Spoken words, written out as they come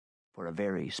for a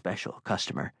very special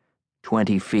customer,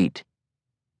 20 feet.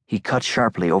 He cut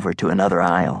sharply over to another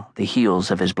aisle, the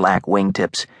heels of his black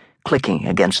wingtips clicking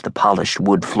against the polished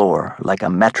wood floor like a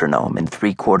metronome in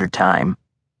three-quarter time.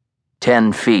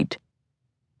 10 feet.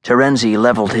 Terenzi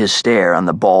leveled his stare on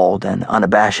the bald and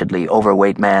unabashedly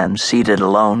overweight man seated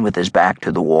alone with his back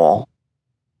to the wall.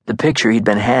 The picture he'd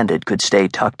been handed could stay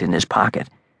tucked in his pocket.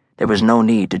 There was no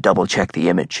need to double-check the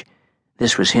image.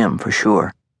 This was him for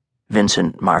sure.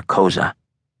 Vincent Marcosa,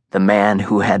 the man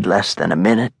who had less than a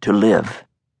minute to live.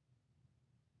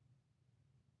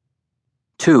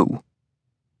 2.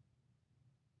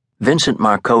 Vincent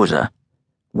Marcosa,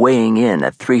 weighing in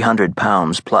at 300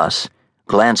 pounds plus,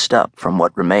 glanced up from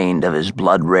what remained of his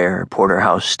blood-rare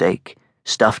porterhouse steak,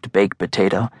 stuffed baked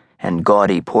potato, and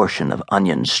gaudy portion of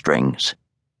onion strings.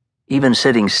 Even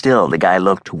sitting still, the guy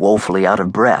looked woefully out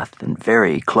of breath and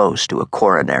very close to a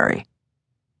coronary.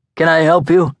 "Can I help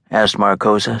you?" asked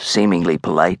Marcosa, seemingly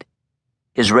polite.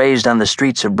 His raised on the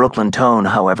streets of Brooklyn tone,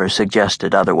 however,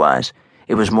 suggested otherwise.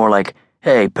 It was more like,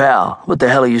 "Hey, pal, what the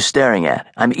hell are you staring at?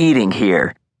 I'm eating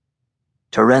here."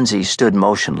 Terenzi stood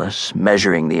motionless,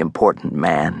 measuring the important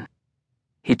man.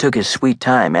 He took his sweet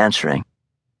time answering.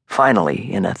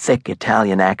 Finally, in a thick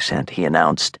Italian accent, he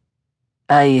announced,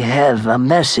 "I have a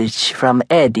message from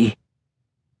Eddie."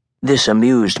 This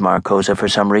amused Marcosa for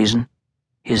some reason.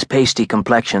 His pasty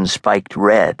complexion spiked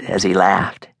red as he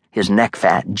laughed, his neck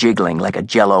fat jiggling like a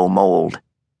jello mold.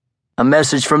 "A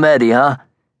message from Eddie, huh?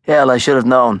 Hell, I should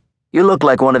have known. You look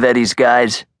like one of Eddie's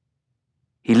guys."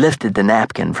 He lifted the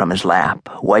napkin from his lap,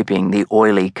 wiping the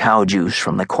oily cow juice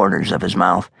from the corners of his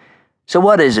mouth. "So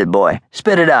what is it, boy?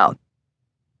 Spit it out."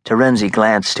 Terenzi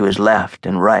glanced to his left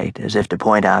and right as if to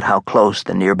point out how close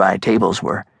the nearby tables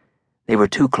were. They were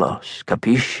too close,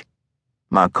 capiche?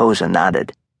 Marcosa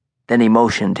nodded. Then he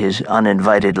motioned his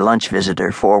uninvited lunch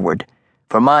visitor forward.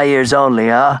 "For my ears only,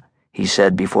 huh?" he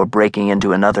said before breaking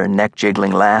into another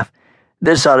neck-jiggling laugh.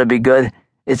 "This ought to be good.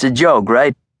 It's a joke,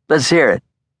 right? Let's hear it."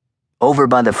 Over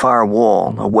by the far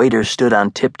wall, a waiter stood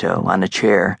on tiptoe on a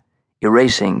chair,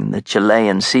 erasing the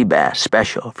Chilean sea bass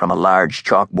special from a large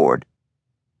chalkboard.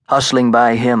 Hustling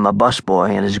by him, a busboy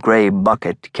in his gray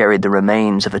bucket carried the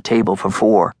remains of a table for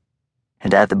 4,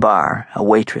 and at the bar, a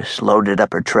waitress loaded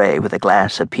up her tray with a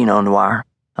glass of Pinot Noir,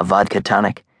 a vodka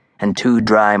tonic, and 2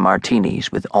 dry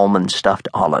martinis with almond-stuffed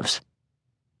olives.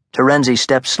 Terenzi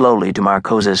stepped slowly to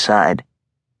Marcosa's side.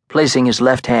 Placing his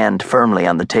left hand firmly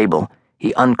on the table,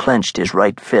 he unclenched his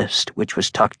right fist, which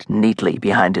was tucked neatly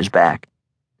behind his back.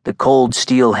 The cold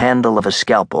steel handle of a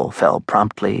scalpel fell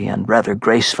promptly and rather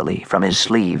gracefully from his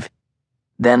sleeve.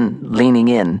 Then, leaning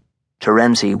in,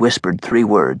 Terenzi whispered 3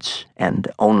 words, and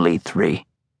only 3.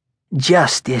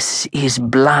 "Justice is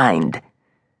blind."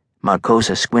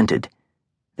 Marcosa squinted.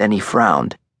 Then he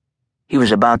frowned. He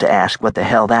was about to ask what the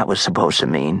hell that was supposed to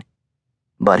mean,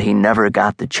 but he never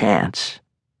got the chance.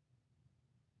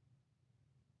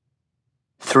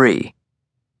 3.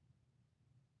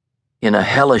 In a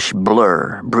hellish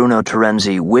blur, Bruno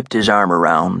Terenzi whipped his arm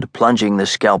around, plunging the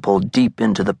scalpel deep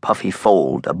into the puffy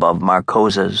fold above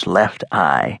Marcosa's left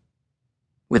eye.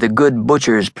 With a good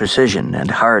butcher's precision and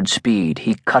hard speed,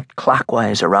 he cut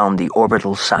clockwise around the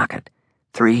orbital socket.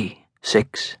 3,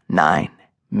 6, 9,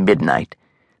 midnight.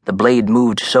 The blade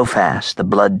moved so fast the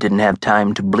blood didn't have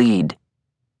time to bleed.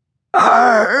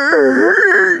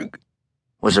 "Arrgh!"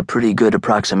 was a pretty good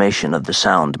approximation of the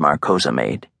sound Marcosa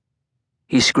made.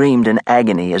 He screamed in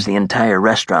agony as the entire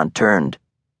restaurant turned.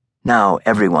 Now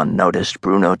everyone noticed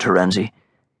Bruno Terenzi.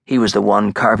 He was the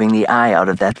one carving the eye out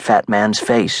of that fat man's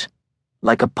face.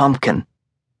 Like a pumpkin.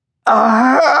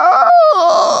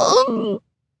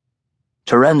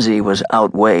 Terenzi was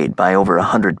outweighed by over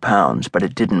 100 pounds, but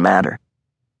it didn't matter.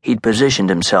 He'd positioned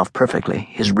himself perfectly,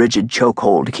 his rigid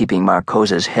chokehold keeping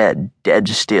Marcosa's head dead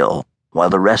still,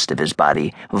 while the rest of his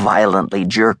body violently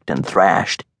jerked and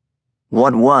thrashed.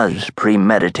 What was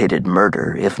premeditated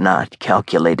murder, if not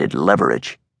calculated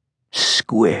leverage?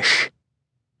 Squish.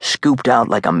 Scooped out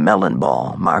like a melon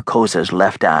ball, Marcosa's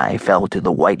left eye fell to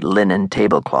the white linen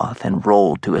tablecloth and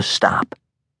rolled to a stop.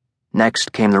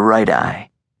 Next came the right eye.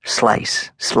 Slice,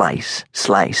 slice,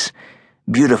 slice.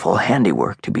 Beautiful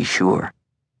handiwork, to be sure.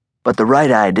 But the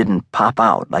right eye didn't pop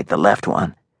out like the left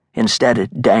one. Instead,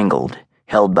 it dangled,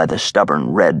 held by the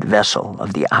stubborn red vessel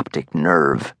of the optic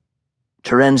nerve.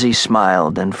 Terenzi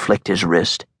smiled and flicked his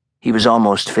wrist. He was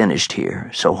almost finished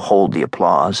here, so hold the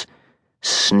applause.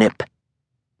 Snip.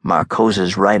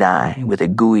 Marcosa's right eye, with a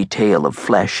gooey tail of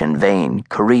flesh and vein,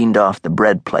 careened off the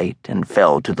bread plate and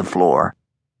fell to the floor.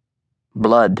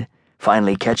 Blood,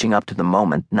 finally catching up to the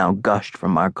moment, now gushed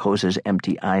from Marcosa's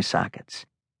empty eye sockets.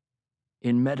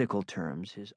 In medical terms, his